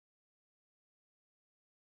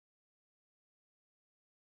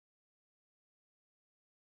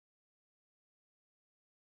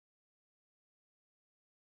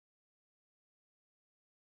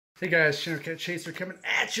Hey guys, Cat Chaser coming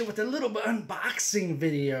at you with a little unboxing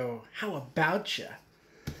video. How about ya?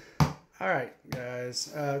 All right,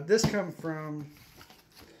 guys. This come from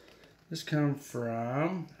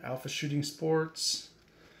Alpha Shooting Sports,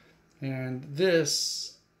 and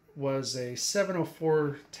this was a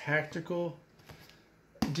 704 tactical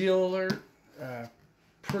deal alert.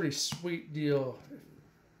 Pretty sweet deal,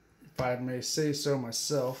 if I may say so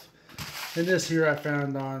myself. And this here I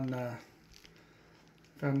found on.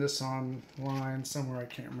 Found this online somewhere, I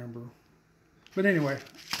can't remember. But anyway,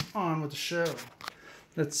 on with the show.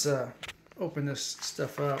 Let's open this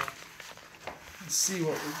stuff up and see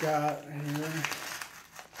what we got here.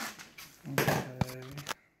 Okay.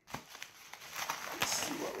 Let's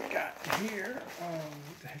see what we got here. Oh,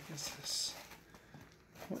 what the heck is this?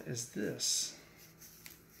 What is this?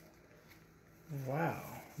 Wow,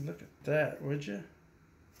 look at that, would you?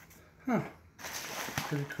 Huh.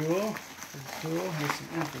 Pretty cool. Pretty cool. Here's some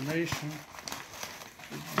information.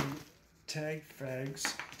 Tag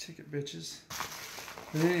fags, ticket bitches.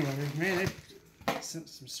 But anyway, man, they sent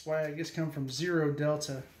some swag. This come from Zero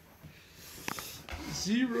Delta.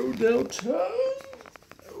 Zero Delta.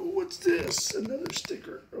 Oh, what's this? Another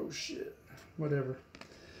sticker. Oh shit. Whatever.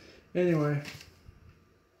 Anyway,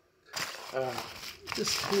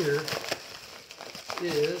 this here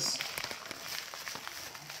is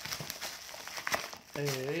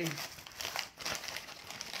a.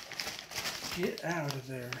 Get out of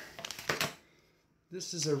there.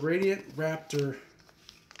 This is a Radiant Raptor.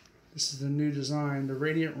 This is the new design. The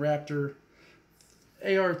Radiant Raptor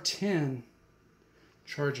AR-10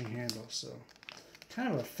 charging handle. So,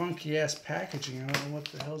 kind of a funky ass packaging. I don't know what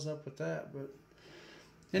the hell's up with that. But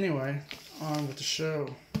anyway, on with the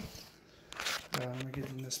show. Let me get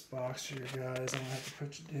in this box here, guys. I'm going to have to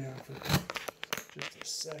put you down for just a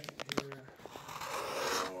second here.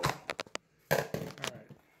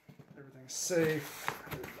 Safe.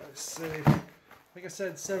 Everybody's safe. Like I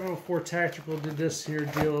said, 704 Tactical did this here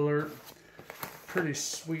deal alert. Pretty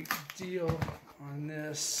sweet deal on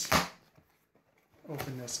this.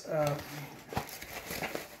 Open this up.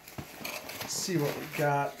 See what we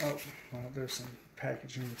got. Oh, well, there's some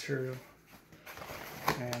packaging material.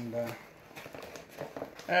 And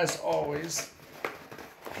as always,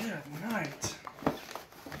 good night.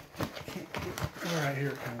 Alright, here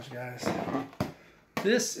it comes, guys.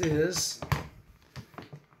 This is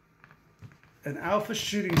an Alpha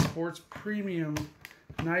Shooting Sports Premium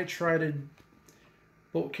Nitrided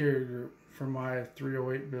Bolt Carrier Group for my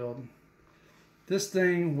 308 build. This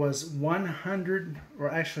thing was 100,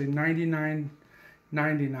 or actually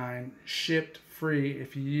 99.99 shipped free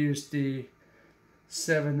if you use the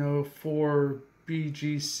 704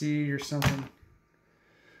 BGC or something.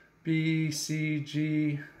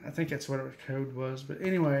 BCG, I think that's what the code was. But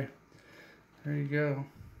anyway, there you go.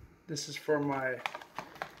 This is for my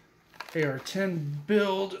AR-10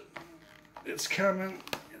 build. It's coming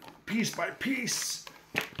piece by piece.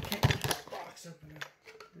 Can't get this box open.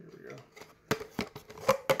 There we go.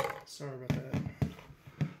 Sorry about that.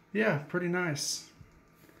 Yeah, pretty nice.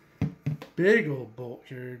 Big old bolt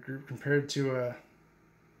carrier group compared to a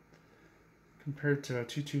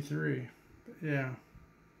 223. But yeah.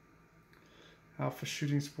 Alpha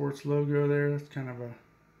Shooting Sports logo there. That's kind of a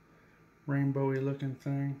rainbowy looking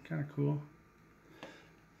thing, kind of cool.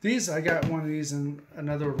 These, I got one of these in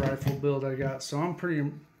another rifle build I got, so I'm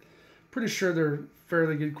pretty sure they're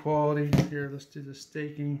fairly good quality. Here, let's do the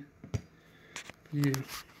staking. I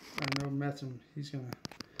know Metham, he's gonna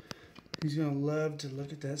love to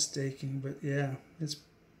look at that staking, but yeah, it's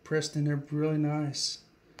pressed in there really nice.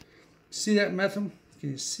 See that, Metham?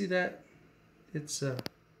 Can you see that? It's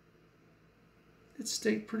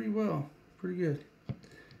staked pretty well, pretty good.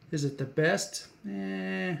 Is it the best?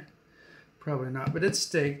 Probably not, but it's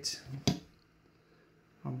staked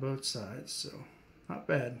on both sides, so not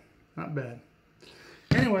bad, not bad.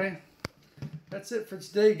 Anyway, that's it for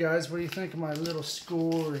today, guys. What do you think of my little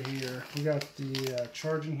score here? We got the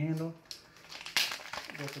charging handle,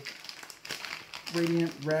 we got the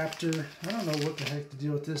Radiant Raptor. I don't know what the heck the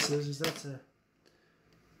deal with this is. That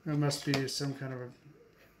must be some kind of a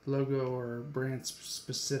logo or brand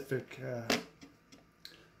specific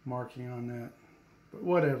marking on that, but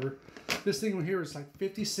whatever. This thing here is like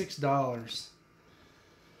 $56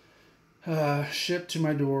 shipped to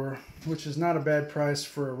my door, which is not a bad price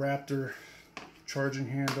for a Raptor charging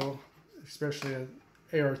handle, especially a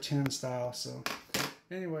AR-10 style. So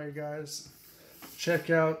anyway, guys, check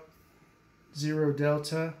out Zero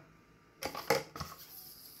Delta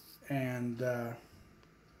and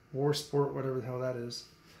War Sport, whatever the hell that is,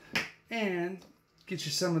 and get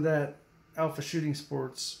you some of that Alpha Shooting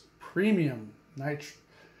Sports Premium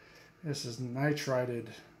This is nitrided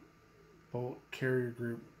bolt carrier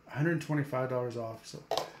group. $125 off. So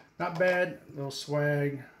not bad. Little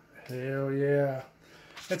swag. Hell yeah.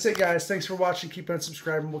 That's it, guys. Thanks for watching. Keep on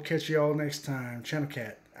subscribing. We'll catch you all next time. Channel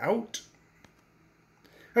Cat out.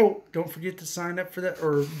 Oh, don't forget to sign up for that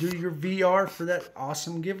or do your VR for that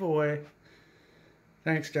awesome giveaway.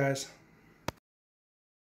 Thanks, guys.